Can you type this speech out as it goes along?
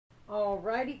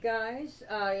Alrighty guys,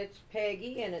 it's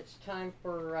Peggy and it's time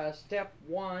for step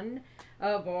one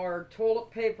of our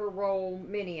toilet paper roll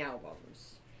mini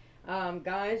albums.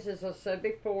 Guys, as I said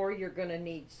before, you're going to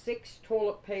need 6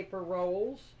 toilet paper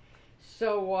rolls.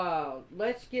 So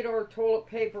let's get our toilet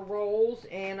paper rolls,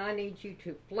 and I need you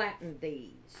to flatten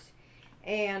these.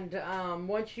 And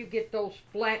once you get those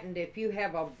flattened, if you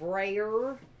have a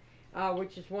brayer,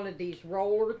 which is one of these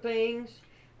roller things,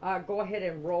 go ahead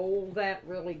and roll that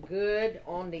really good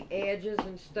on the edges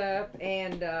and stuff.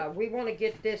 And we want to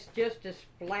get this just as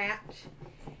flat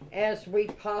as we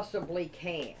possibly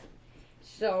can.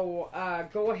 So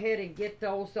go ahead and get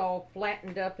those all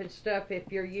flattened up and stuff.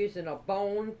 If you're using a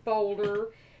bone folder,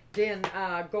 then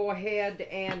go ahead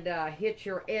and hit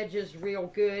your edges real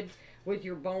good with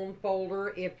your bone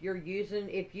folder. If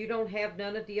you don't have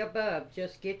none of the above,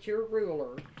 just get your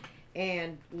ruler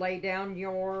and lay down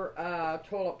your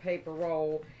toilet paper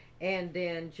roll, and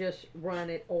then just run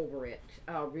it over it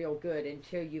real good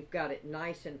until you've got it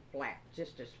nice and flat,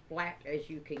 just as flat as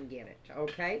you can get it,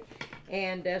 okay?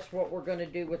 And that's what we're going to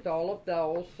do with all of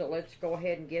those. So let's go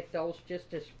ahead and get those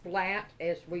just as flat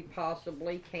as we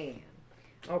possibly can,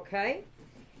 okay?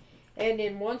 And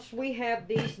then once we have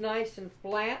these nice and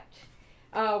flat,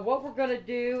 what we're going to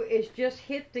do is just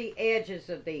hit the edges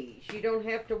of these. You don't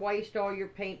have to waste all your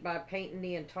paint by painting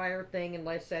the entire thing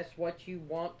unless that's what you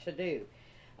want to do.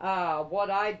 What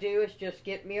I do is just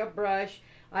get me a brush.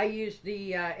 I use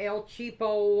the El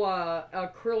Cheapo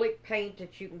acrylic paint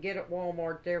that you can get at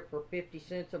Walmart there for 50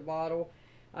 cents a bottle.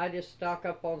 I just stock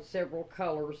up on several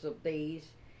colors of these.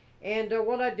 And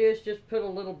what I do is just put a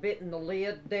little bit in the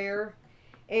lid there.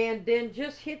 And then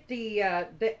just hit the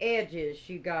edges,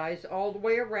 you guys, all the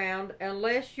way around.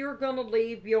 Unless you're going to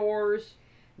leave yours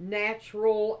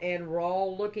natural and raw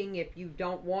looking. If you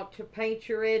don't want to paint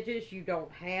your edges, you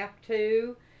don't have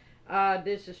to.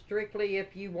 This is strictly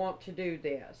if you want to do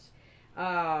this.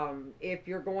 If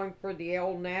you're going for the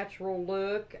old natural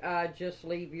look, just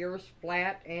leave yours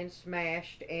flat and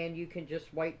smashed, and you can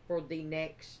just wait for the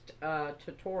next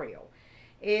tutorial.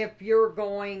 If you're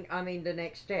going, the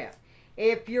next step.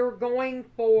 If you're going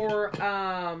for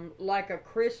like a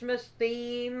Christmas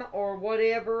theme or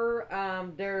whatever,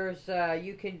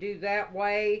 you can do that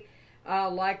way.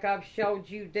 Like I've showed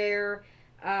you there,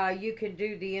 you can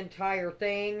do the entire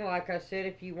thing. Like I said,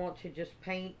 if you want to just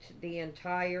paint the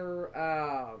entire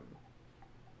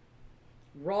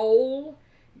roll,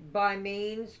 by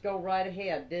means, go right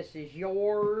ahead. This is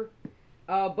your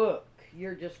book.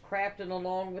 You're just crafting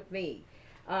along with me.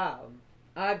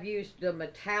 I've used the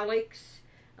metallics.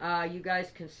 You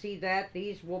guys can see that.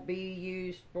 These will be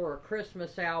used for a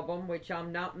Christmas album, which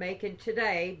I'm not making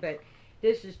today, but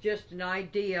this is just an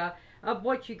idea of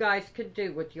what you guys can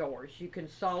do with yours. You can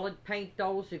solid paint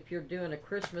those if you're doing a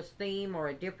Christmas theme or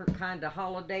a different kind of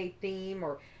holiday theme,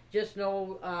 or just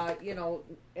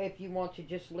if you want to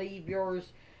just leave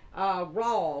yours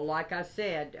raw, like I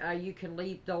said, you can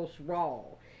leave those raw.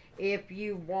 If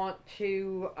you want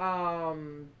to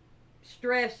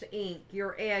stress ink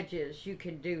your edges, you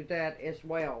can do that as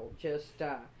well. Just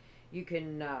you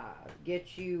can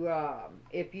get you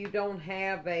if you don't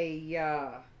have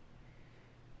a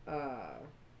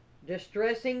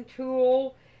distressing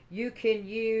tool, you can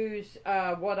use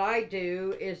what I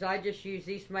do is I just use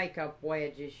these makeup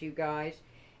wedges, you guys,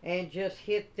 and just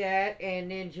hit that, and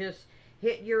then just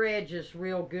hit your edges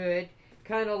real good,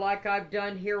 kind of like I've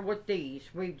done here with these.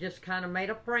 We've just kind of made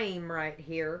a frame right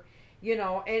here. You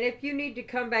know, and if you need to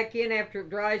come back in after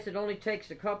it dries, it only takes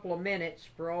a couple of minutes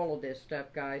for all of this stuff,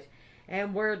 guys.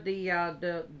 And where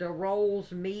the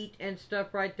rolls meet and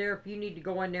stuff right there, if you need to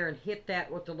go in there and hit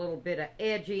that with a little bit of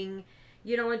edging,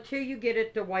 you know, until you get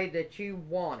it the way that you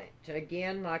want it.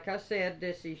 Again, like I said,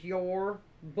 this is your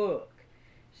book.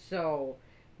 So,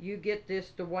 you get this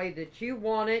the way that you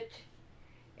want it,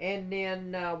 and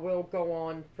then we'll go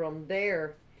on from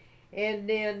there. And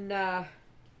then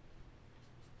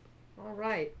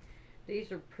alright,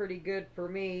 these are pretty good for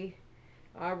me.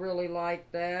 I really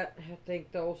like that. I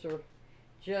think those are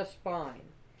just fine.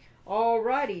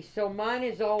 Alrighty, so mine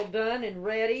is all done and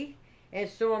ready. And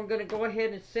so I'm going to go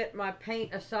ahead and set my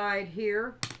paint aside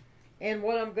here. And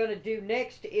what I'm going to do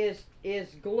next is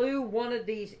glue one of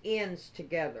these ends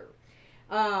together.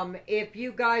 If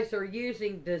you guys are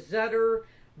using the Zutter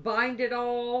Bind It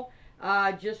All,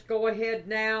 just go ahead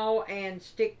now and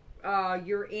stick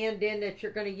your end in that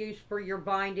you're going to use for your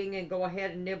binding, and go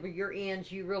ahead and nibble your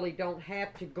ends. You really don't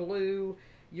have to glue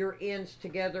your ends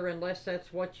together unless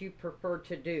that's what you prefer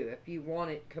to do. If you want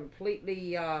it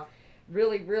completely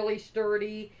really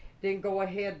sturdy, then go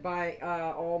ahead by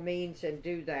all means and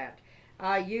do that.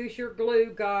 Use your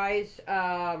glue, guys.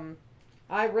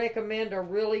 I recommend a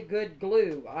really good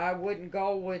glue. I wouldn't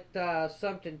go with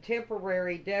something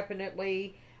temporary,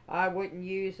 definitely. I wouldn't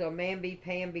use a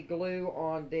mamby-pamby glue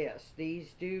on this. These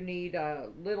do need a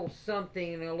little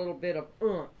something and a little bit of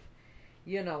oomph.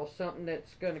 You know, something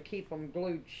that's going to keep them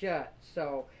glued shut.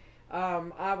 So,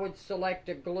 I would select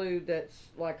a glue that's,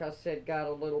 like I said, got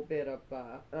a little bit of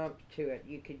oomph to it.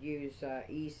 You could use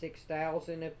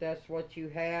E6000 if that's what you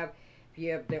have. If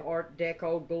you have the Art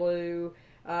Deco glue,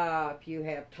 if you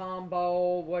have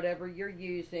Tombow, whatever you're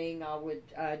using, I would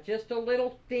just a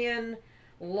little thin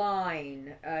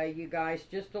line, you guys,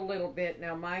 just a little bit.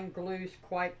 Now mine glues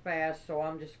quite fast, so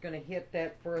I'm just going to hit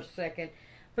that for a second,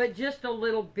 but just a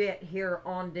little bit here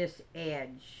on this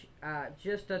edge,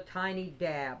 just a tiny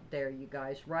dab there, you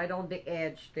guys, right on the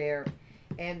edge there,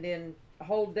 and then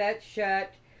hold that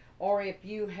shut. Or if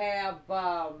you have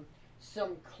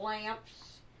some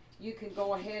clamps, you can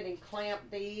go ahead and clamp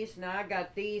these. Now I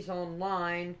got these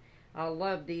online. I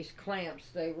love these clamps.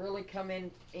 They really come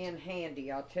in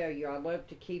handy. I'll tell you, I love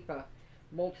to keep a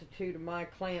multitude of my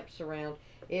clamps around.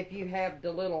 If you have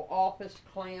the little office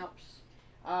clamps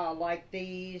like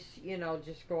these, you know,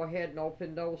 just go ahead and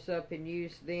open those up and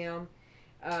use them.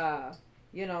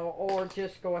 You know, or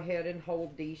just go ahead and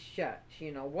hold these shut.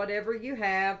 You know, whatever you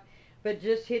have, but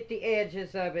just hit the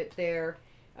edges of it there,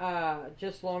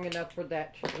 just long enough for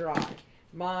that to dry.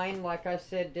 Mine, like I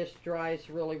said, this dries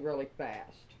really, really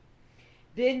fast.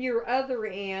 Then your other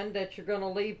end that you're going to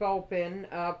leave open,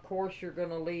 of course you're going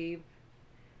to leave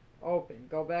open.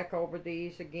 Go back over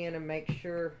these again and make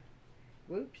sure,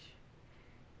 whoops,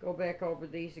 go back over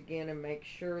these again and make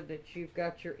sure that you've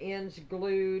got your ends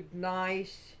glued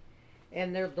nice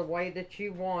and they're the way that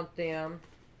you want them.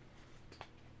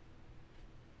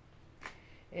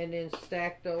 And then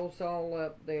stack those all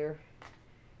up there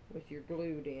with your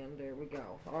glued end. There we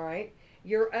go. Alright.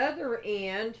 Your other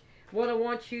end, what I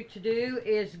want you to do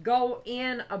is go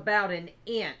in about an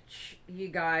inch, you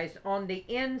guys, on the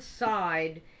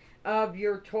inside of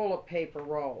your toilet paper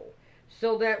roll.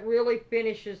 So that really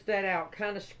finishes that out.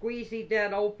 Kind of squeezy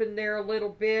that open there a little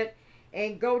bit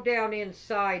and go down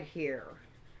inside here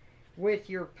with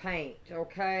your paint,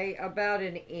 okay? About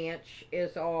an inch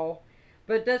is all.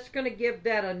 But that's going to give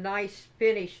that a nice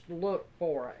finished look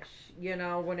for us, you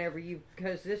know, whenever you,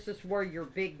 because this is where your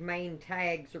big main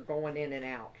tags are going in and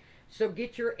out. So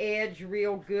get your edge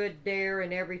real good there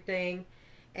and everything,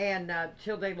 and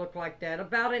till they look like that.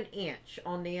 About an inch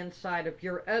on the inside of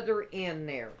your other end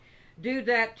there. Do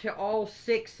that to all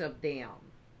 6 of them.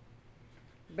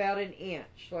 About an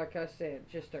inch, like I said.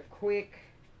 Just a quick,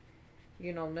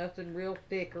 you know, nothing real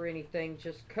thick or anything.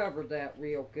 Just cover that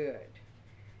real good.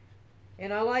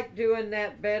 And I like doing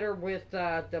that better with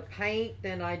the paint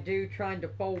than I do trying to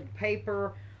fold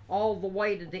paper all the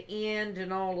way to the end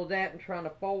and all of that and trying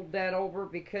to fold that over,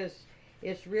 because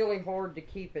it's really hard to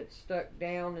keep it stuck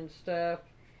down and stuff.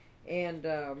 And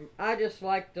I just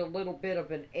like the little bit of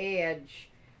an edge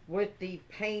with the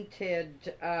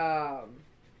painted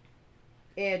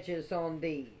edges on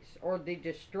these, or the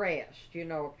distressed. You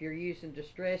know, if you're using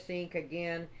distress ink,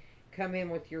 again, come in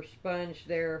with your sponge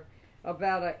there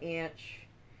about an inch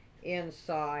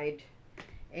inside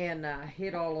and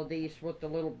hit all of these with a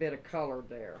little bit of color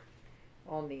there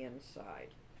on the inside.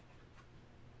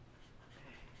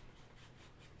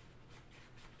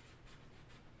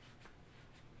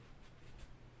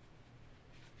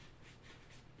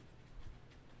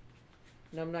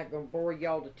 And I'm not going to bore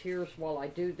y'all to tears while I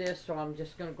do this, so I'm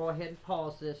just going to go ahead and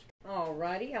pause this.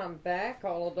 Alrighty, I'm back.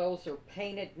 All of those are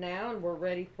painted now, and we're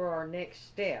ready for our next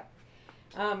step.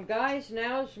 Guys,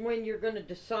 now is when you're going to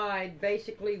decide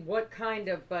basically what kind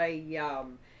of a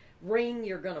ring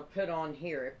you're going to put on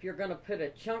here. If you're going to put a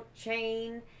chunk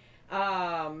chain,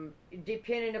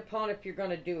 depending upon if you're going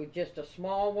to do just a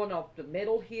small one off the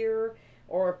middle here,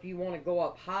 or if you want to go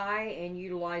up high and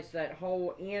utilize that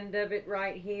whole end of it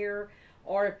right here,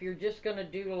 or if you're just going to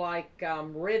do like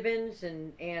ribbons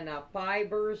and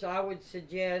fibers, I would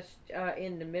suggest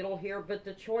in the middle here, but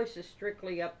the choice is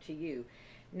strictly up to you.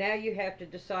 Now you have to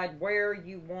decide where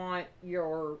you want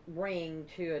your ring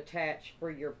to attach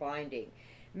for your binding.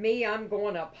 Me, I'm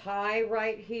going up high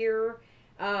right here.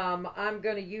 I'm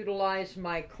going to utilize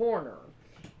my corner.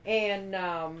 And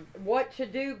what to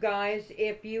do, guys,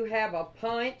 if you have a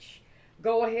punch,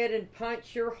 go ahead and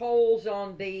punch your holes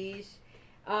on these.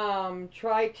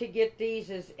 Try to get these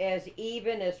as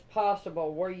even as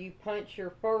possible. Where you punch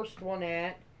your first one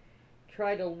at,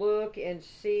 try to look and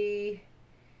see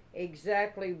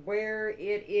exactly where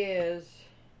it is.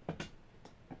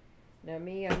 Now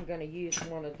me, I'm going to use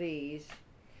one of these.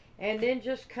 And then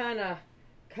just kind of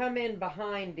come in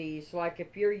behind these. Like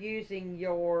if you're using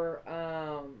your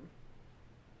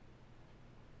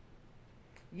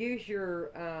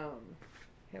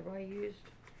have I used,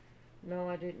 no,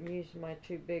 I didn't use my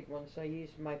two big ones. I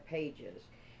used my pages.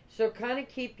 So kind of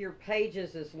keep your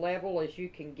pages as level as you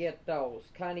can get those.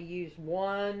 Kind of use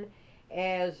one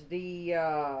as the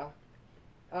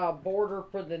border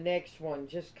for the next one.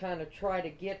 Just kind of try to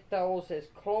get those as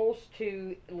close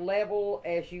to level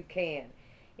as you can.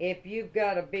 If you've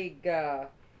got a big,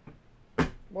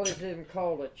 what is it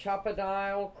called, a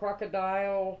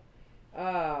crocodile,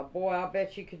 boy, I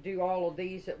bet you could do all of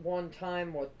these at one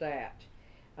time with that.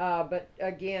 But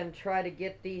again, try to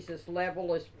get these as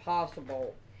level as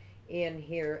possible in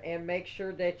here, and make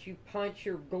sure that you punch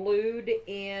your glued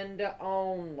end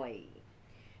only.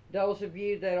 Those of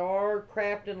you that are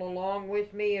crafting along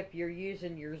with me, if you're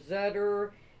using your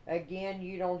zutter, again,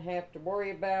 you don't have to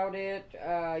worry about it.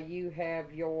 You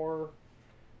have your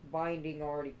binding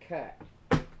already cut.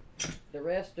 The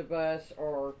rest of us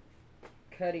are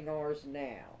cutting ours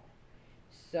now.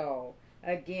 So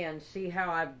again, see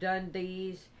how I've done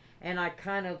these, and I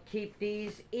kind of keep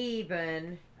these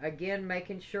even, again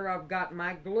making sure I've got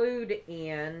my glued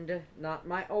end, not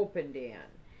my opened end.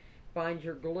 Find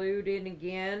your glued end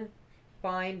again,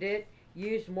 find it,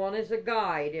 use one as a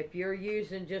guide. If you're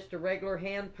using just a regular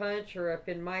hand punch, or if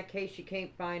in my case you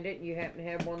can't find it and you happen to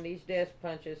have one of these desk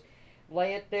punches,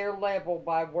 lay it there level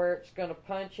by where it's going to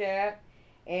punch at,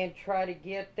 and try to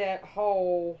get that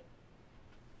hole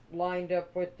lined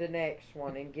up with the next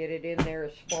one and get it in there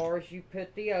as far as you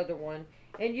put the other one,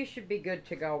 and you should be good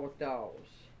to go with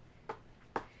those.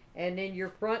 And then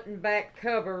your front and back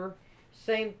cover,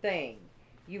 same thing.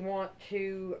 You want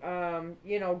to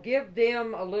you know, give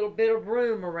them a little bit of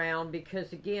room around,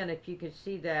 because again, if you can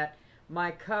see that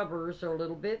my covers are a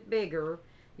little bit bigger.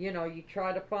 You know, you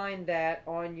try to find that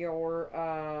on your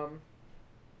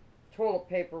toilet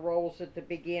paper rolls at the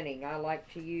beginning. I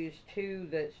like to use two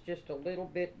that's just a little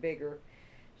bit bigger.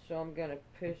 So I'm going to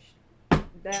push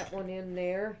that one in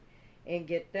there and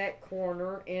get that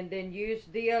corner, and then use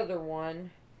the other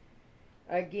one.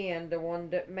 Again, the one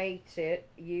that mates it,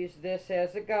 use this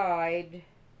as a guide,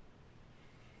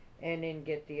 and then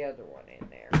get the other one in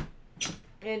there.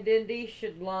 And then these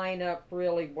should line up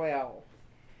really well.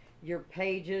 Your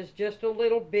pages just a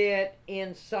little bit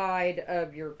inside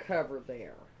of your cover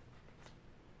there.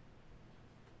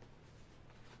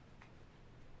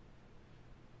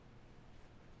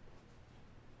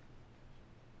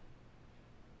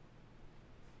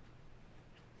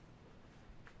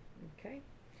 Okay.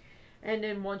 And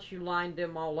then once you line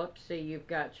them all up, see you've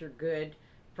got your good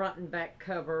front and back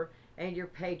cover and your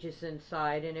pages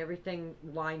inside, and everything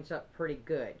lines up pretty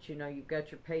good. You know, you've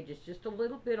got your pages just a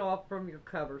little bit off from your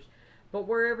covers, but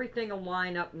where everything will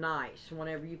line up nice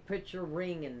whenever you put your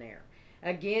ring in there.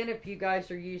 Again, if you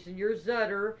guys are using your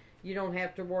zutter, you don't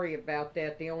have to worry about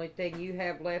that. The only thing you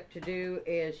have left to do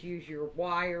is use your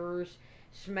wires,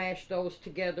 smash those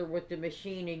together with the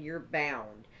machine, and you're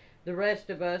bound. The rest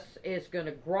of us is going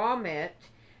to grommet.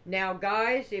 Now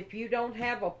guys, if you don't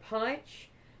have a punch,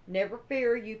 never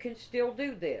fear, you can still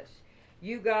do this.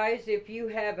 You guys, if you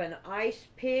have an ice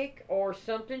pick or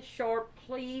something sharp,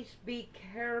 please be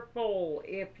careful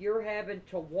if you're having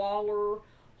to waller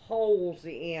holes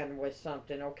in with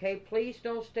something, okay? Please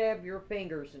don't stab your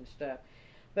fingers and stuff.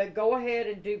 But go ahead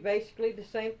and do basically the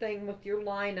same thing with your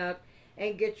lineup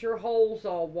and get your holes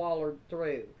all wallered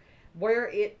through. Where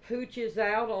it pooches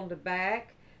out on the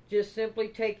back, just simply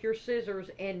take your scissors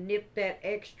and nip that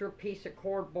extra piece of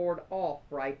cardboard off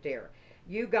right there.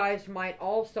 You guys might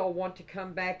also want to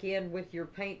come back in with your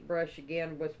paintbrush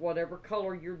again with whatever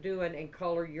color you're doing and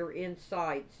color your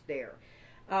insides there.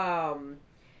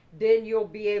 Then you'll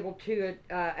be able to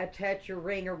attach your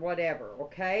ring or whatever,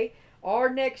 okay? Our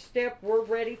next step we're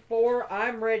ready for,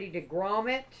 I'm ready to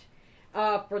grommet.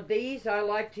 For these, I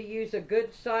like to use a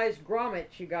good sized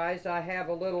grommet, you guys. I have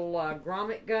a little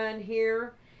grommet gun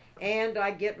here, and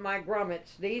I get my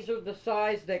grommets. These are the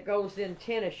size that goes in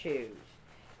tennis shoes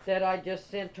that I just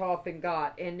sent off and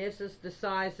got, and this is the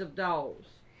size of those.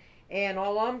 And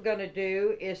all I'm going to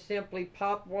do is simply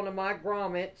pop one of my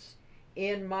grommets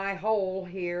in my hole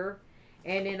here,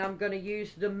 and then I'm going to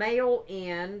use the male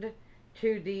end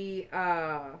to the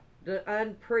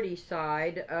unpretty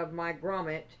side of my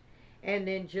grommet, and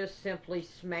then just simply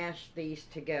smash these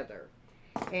together.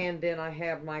 And then I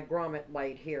have my grommet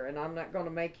laid here, and I'm not going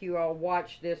to make you all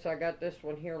watch this. I got this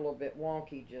one here a little bit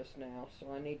wonky just now,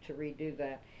 so I need to redo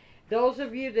that. Those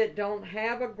of you that don't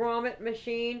have a grommet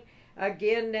machine,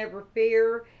 again, never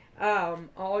fear.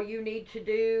 All you need to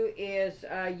do is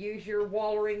use your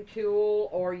wallering tool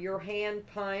or your hand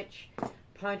punch,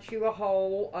 punch you a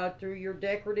hole through your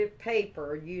decorative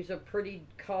paper. Use a pretty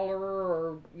color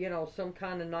or, you know, some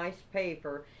kind of nice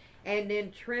paper. And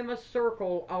then trim a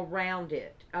circle around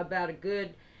it. About a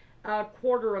good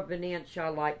quarter of an inch I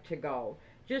like to go.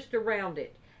 Just around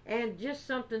it. And just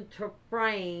something to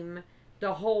frame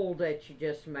the hole that you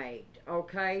just made.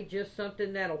 Okay? Just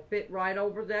something that'll fit right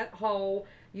over that hole.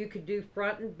 You could do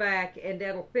front and back, and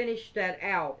that'll finish that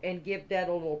out and give that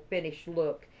a little finished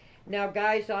look. Now,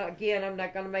 guys, again, I'm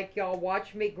not going to make y'all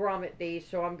watch me grommet these,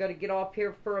 so I'm going to get off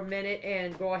here for a minute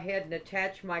and go ahead and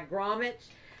attach my grommets.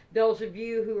 Those of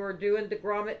you who are doing the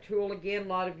grommet tool, again, a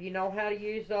lot of you know how to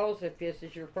use those. If this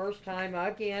is your first time,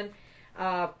 again,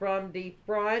 from the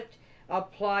front,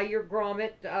 apply your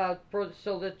grommet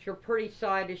so that your pretty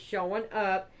side is showing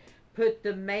up. Put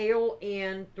the male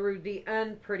in through the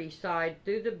unpretty side,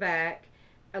 through the back,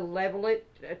 level it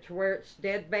to where it's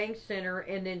dead bang center,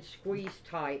 and then squeeze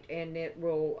tight, and it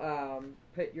will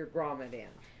put your grommet in.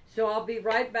 So I'll be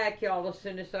right back, y'all, as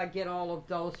soon as I get all of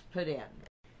those put in.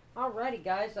 Alrighty,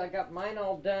 guys, I got mine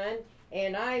all done,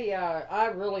 and I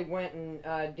really went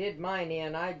and did mine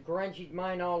in. I grungied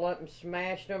mine all up and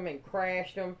smashed them and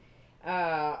crashed them.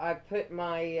 I put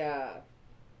my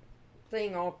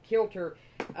thing off kilter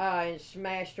and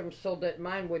smashed them so that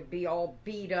mine would be all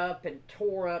beat up and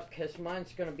tore up, because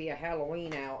mine's going to be a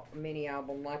Halloween mini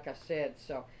album, like I said.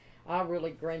 So I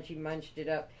really grungy munched it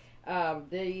up.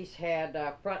 These had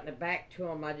front and a back to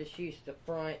them. I just used the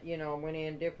front, you know, went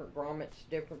in different grommets,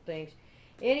 different things.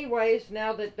 Anyways,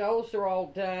 now that those are all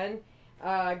done,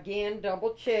 again,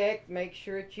 double check, make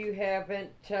sure that you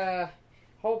haven't,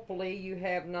 hopefully you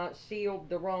have not sealed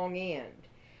the wrong end.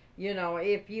 You know,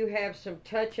 if you have some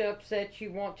touch-ups that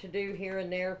you want to do here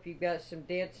and there, if you've got some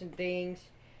dents and dings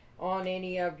on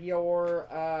any of your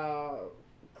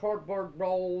cardboard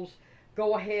rolls,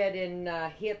 go ahead and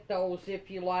hit those if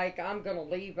you like. I'm going to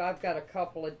leave. I've got a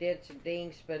couple of dents and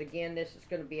dings, but again, this is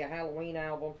going to be a Halloween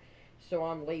album, so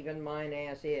I'm leaving mine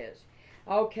as is.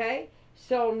 Okay,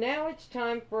 so now it's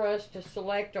time for us to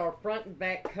select our front and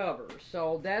back covers.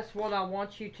 So that's what I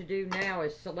want you to do now,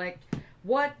 is select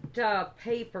what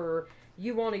paper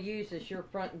you want to use as your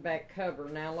front and back cover.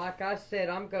 Now, like I said,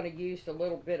 I'm going to use a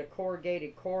little bit of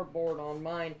corrugated cardboard on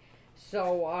mine,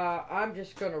 so I'm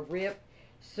just going to rip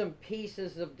some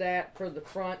pieces of that for the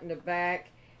front and the back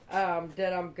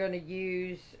that I'm going to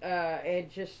use, and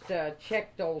just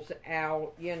check those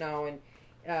out, you know, and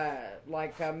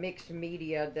like mixed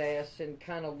media this, and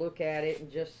kind of look at it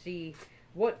and just see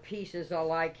what pieces I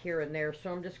like here and there.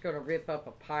 So I'm just going to rip up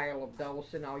a pile of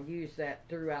those, and I'll use that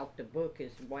throughout the book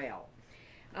as well.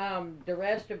 The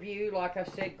rest of you, like I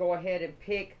said, go ahead and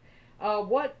pick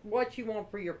what you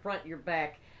want for your front and your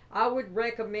back. I would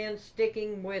recommend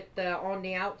sticking with on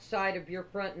the outside of your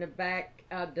front and the back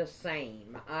the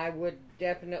same. I would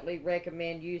definitely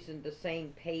recommend using the same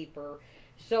paper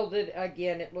so that,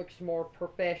 again, it looks more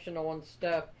professional and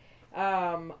stuff.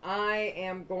 I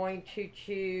am going to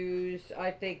choose,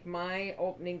 I think my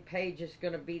opening page is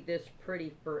going to be this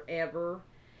Pretty Forever,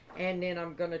 and then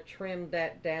I'm going to trim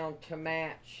that down to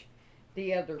match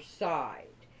the other side.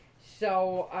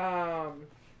 So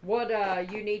what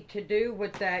you need to do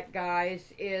with that,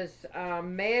 guys, is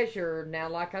measure. Now,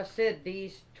 like I said,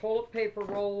 these toilet paper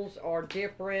rolls are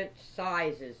different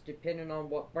sizes depending on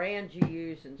what brand you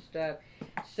use and stuff.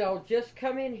 So just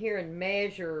come in here and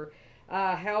measure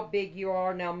how big you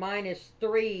are. Now, mine is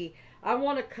 3. I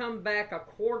want to come back a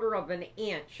quarter of an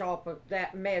inch off of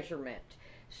that measurement,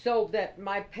 so that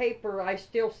my paper, I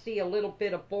still see a little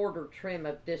bit of border trim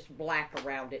of this black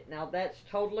around it. Now, that's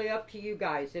totally up to you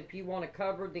guys. If you want to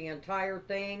cover the entire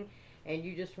thing and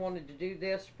you just wanted to do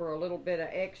this for a little bit of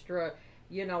extra,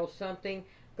 you know, something,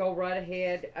 go right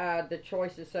ahead. The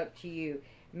choice is up to you.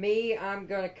 Me, I'm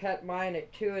going to cut mine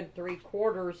at 2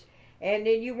 3/4. And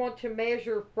then you want to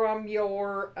measure from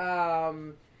your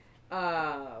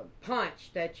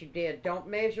punch that you did. Don't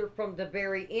measure from the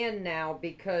very end now,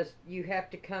 because you have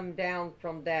to come down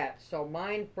from that. So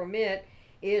mine from it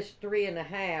is 3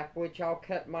 1/2, which I'll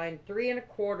cut mine 3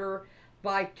 1/4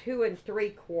 by 2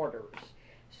 3/4.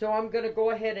 So I'm going to go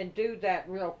ahead and do that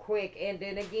real quick, and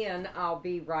then again I'll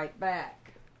be right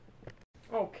back.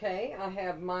 Okay, I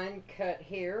have mine cut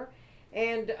here.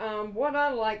 And what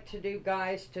I like to do,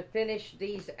 guys, to finish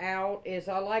these out is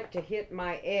I like to hit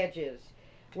my edges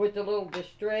with a little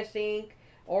distress ink,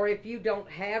 or if you don't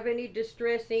have any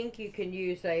distress ink, you can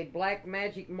use a black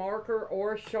magic marker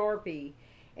or a Sharpie,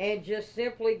 and just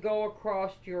simply go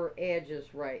across your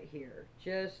edges right here.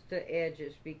 Just the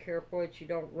edges. Be careful that you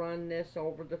don't run this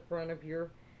over the front of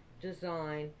your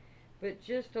design, but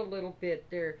just a little bit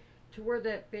there. to where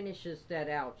that finishes that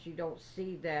out. You don't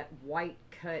see that white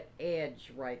cut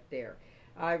edge right there.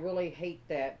 I really hate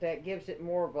that. That gives it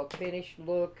more of a finished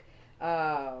look,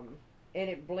 and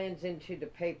it blends into the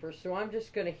paper. So I'm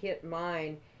just going to hit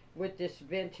mine with this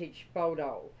vintage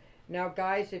photo. Now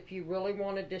guys, if you really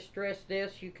want to distress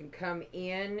this, you can come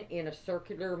in a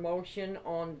circular motion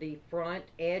on the front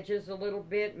edges a little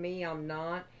bit. Me, I'm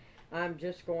not. I'm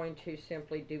just going to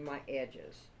simply do my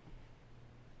edges.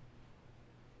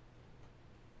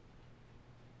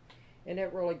 And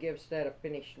it really gives that a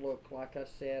finished look. Like I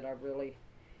said,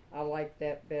 I like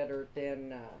that better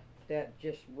than that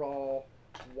just raw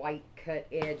white cut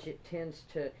edge. It tends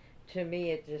to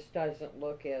me, it just doesn't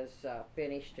look as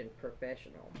finished and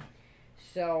professional.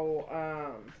 So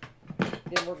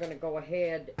then we're going to go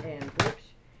ahead and,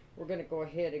 we're going to go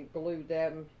ahead and glue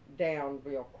them down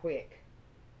real quick.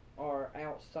 Our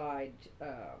outside,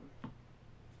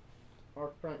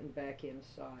 our front and back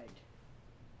inside.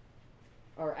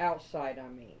 Or outside, I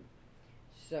mean.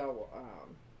 So,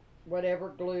 whatever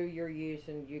glue you're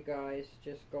using, you guys,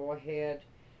 just go ahead.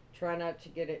 Try not to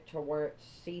get it to where it's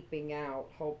seeping out.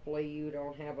 Hopefully you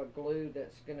don't have a glue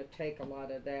that's going to take a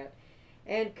lot of that.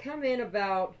 And come in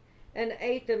about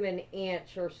 1/8 of an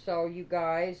inch or so, you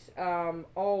guys,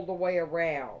 all the way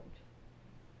around.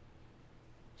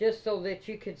 Just so that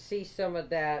you can see some of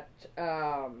that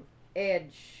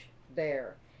edge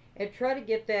there. And try to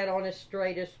get that on as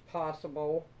straight as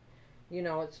possible. You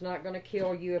know, it's not going to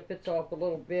kill you if it's off a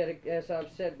little bit. As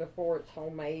I've said before, it's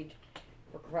homemade.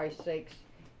 For Christ's sakes,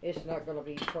 it's not going to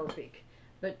be perfect.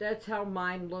 But that's how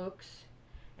mine looks.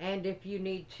 And if you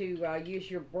need to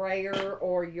use your brayer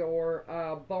or your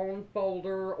bone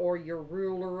folder or your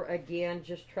ruler, again,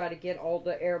 just try to get all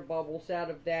the air bubbles out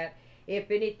of that.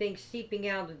 If anything's seeping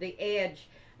out of the edge,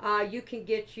 you can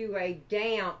get you a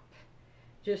damp,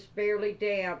 just barely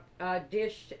damp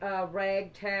dish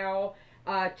rag towel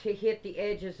to hit the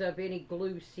edges of any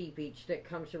glue seepage that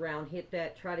comes around. Hit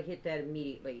that, try to hit that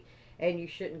immediately. And you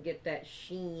shouldn't get that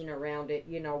sheen around it,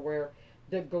 you know, where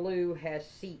the glue has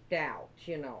seeped out,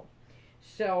 you know.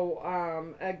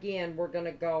 So, again, we're going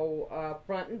to go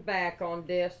front and back on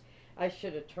this. I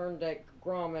should have turned that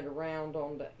grommet around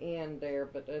on the end there,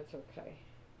 but that's okay.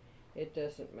 It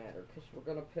doesn't matter because we're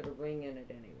going to put a ring in it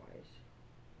anyways.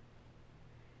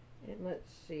 And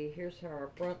let's see, here's how our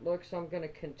front looks. I'm going to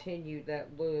continue that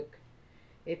look.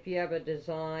 If you have a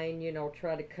design, you know,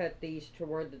 try to cut these to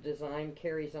where the design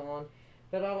carries on.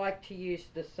 But I like to use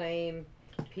the same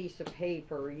piece of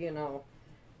paper, you know,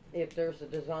 if there's a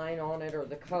design on it or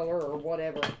the color or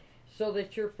whatever, so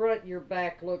that your front and your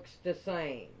back looks the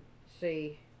same.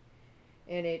 See?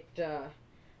 And it,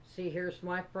 see, here's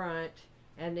my front,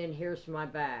 and then here's my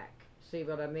back. See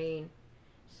what I mean?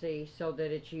 See, so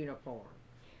that it's uniform.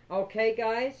 Okay,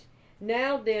 guys?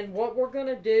 Now then, what we're going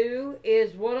to do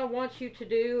is, what I want you to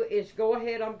do is go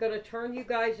ahead. I'm going to turn you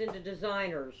guys into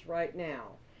designers right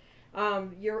now.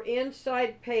 Your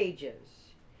inside pages.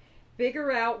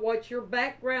 Figure out what your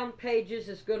background pages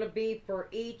is going to be for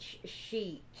each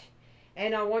sheet.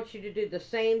 And I want you to do the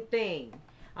same thing.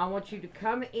 I want you to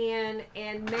come in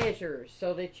and measure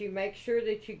so that you make sure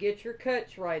that you get your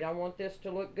cuts right. I want this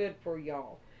to look good for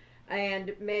y'all.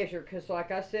 And measure, because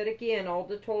like I said again, all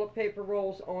the toilet paper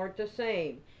rolls aren't the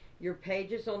same. Your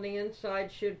pages on the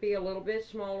inside should be a little bit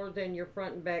smaller than your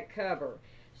front and back cover.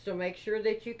 So make sure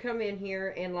that you come in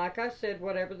here, and like I said,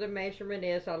 whatever the measurement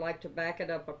is, I like to back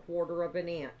it up 1/4 of an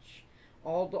inch.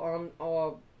 All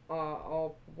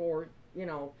for, you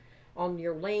know, on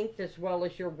your length as well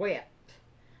as your width.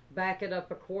 Back it up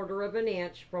 1/4 of an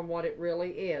inch from what it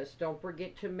really is. Don't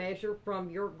forget to measure from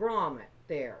your grommet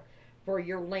there for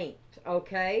your length,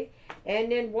 okay?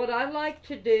 And then what I like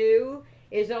to do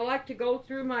is I like to go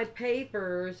through my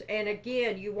papers, and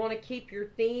again, you want to keep your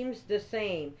themes the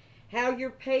same. How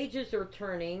your pages are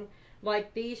turning,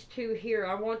 like these two here,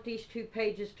 I want these two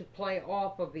pages to play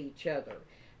off of each other.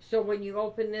 So when you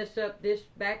open this up, this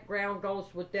background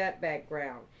goes with that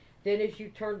background. Then as you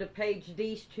turn the page,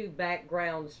 these two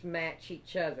backgrounds match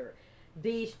each other.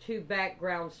 These two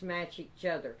backgrounds match each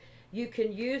other. You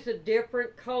can use a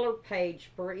different color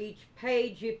page for each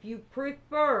page if you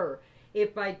prefer.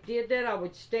 If I did that, I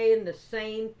would stay in the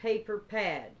same paper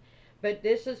pad. But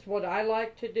this is what I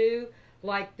like to do.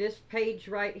 Like this page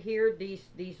right here,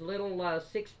 these little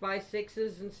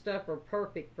 6x6s and stuff are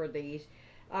perfect for these.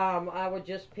 I would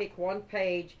just pick one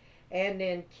page and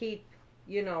then keep,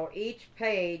 you know, each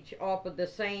page off of the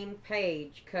same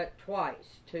page cut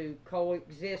twice to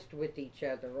coexist with each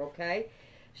other, okay?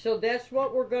 So that's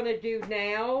what we're going to do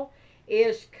now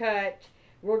is cut.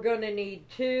 We're going to need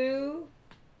 2,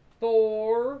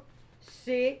 4,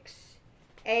 6,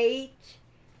 8,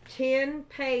 10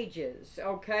 pages,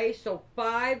 okay? So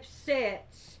 5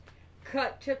 sets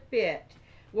cut to fit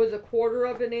with 1/4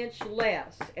 of an inch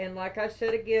less. And like I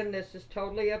said again, this is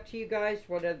totally up to you guys,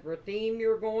 whatever theme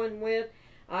you're going with.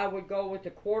 I would go with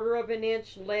 1/4 of an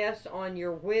inch less on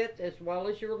your width as well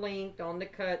as your length on the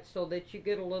cut so that you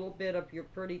get a little bit of your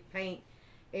pretty paint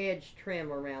edge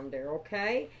trim around there,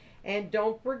 okay? And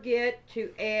don't forget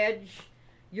to edge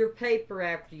your paper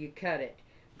after you cut it.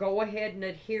 Go ahead and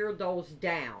adhere those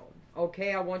down,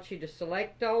 okay? I want you to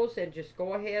select those and just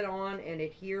go ahead on and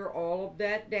adhere all of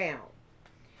that down.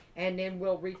 And then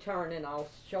we'll return and I'll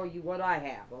show you what I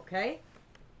have, okay?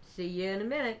 See you in a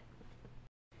minute.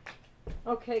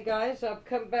 Okay guys, I've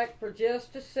come back for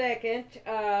just a second,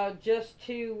 just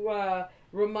to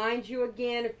remind you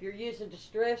again, if you're using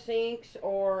distress inks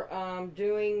or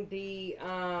doing the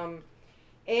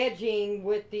edging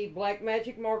with the Black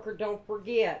Magic marker, don't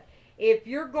forget, if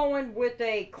you're going with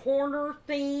a corner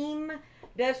theme,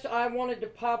 that's I wanted to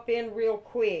pop in real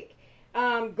quick.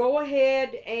 Go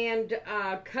ahead and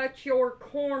cut your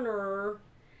corner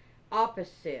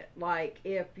opposite. Like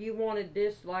if you wanted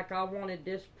this, like I wanted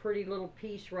this pretty little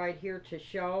piece right here to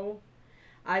show,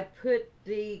 I put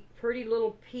the pretty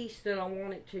little piece that I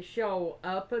wanted to show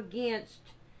up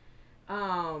against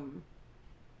the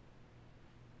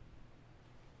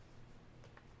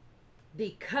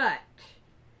cut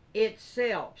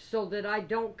itself so that I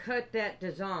don't cut that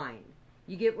design.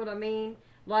 You get what I mean?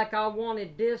 Like I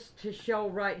wanted this to show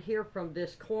right here from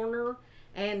this corner,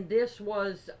 and this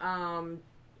was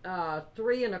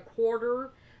 3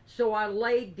 1/4, so I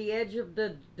laid the edge of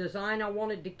the design I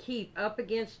wanted to keep up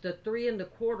against the 3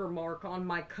 1/4 mark on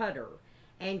my cutter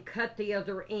and cut the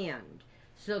other end,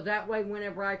 so that way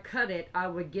whenever I cut it I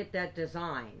would get that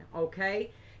design,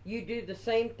 okay? You do the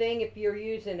same thing if you're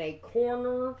using a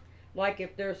corner, like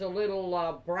if there's a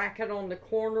little bracket on the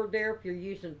corner there, if you're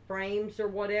using frames or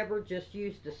whatever, just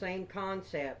use the same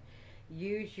concept.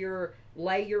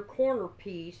 Lay your corner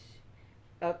piece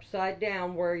upside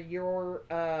down where your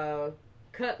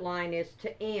cut line is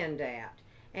to end at,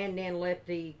 and then let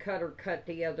the cutter cut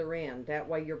the other end. That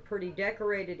way your pretty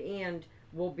decorated end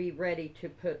will be ready to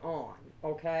put on,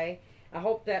 okay? I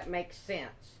hope that makes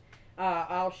sense.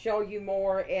 I'll show you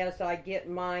more as I get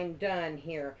mine done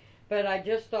here, but I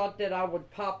just thought that I would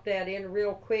pop that in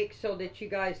real quick so that you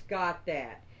guys got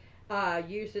that.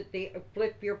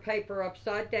 Flip your paper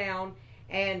upside down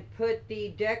and put the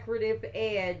decorative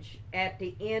edge at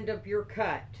the end of your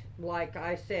cut. Like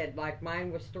I said, like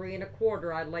mine was 3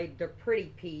 1/4, I laid the pretty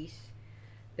piece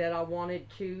that I wanted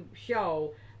to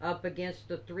show up against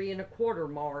the 3 1/4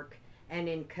 mark and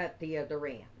then cut the other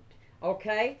end.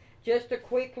 Okay, just a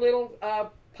quick little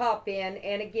pop in,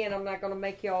 and again, I'm not going to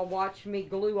make y'all watch me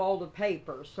glue all the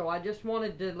paper, so I just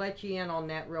wanted to let you in on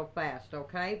that real fast.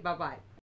 Okay, bye bye.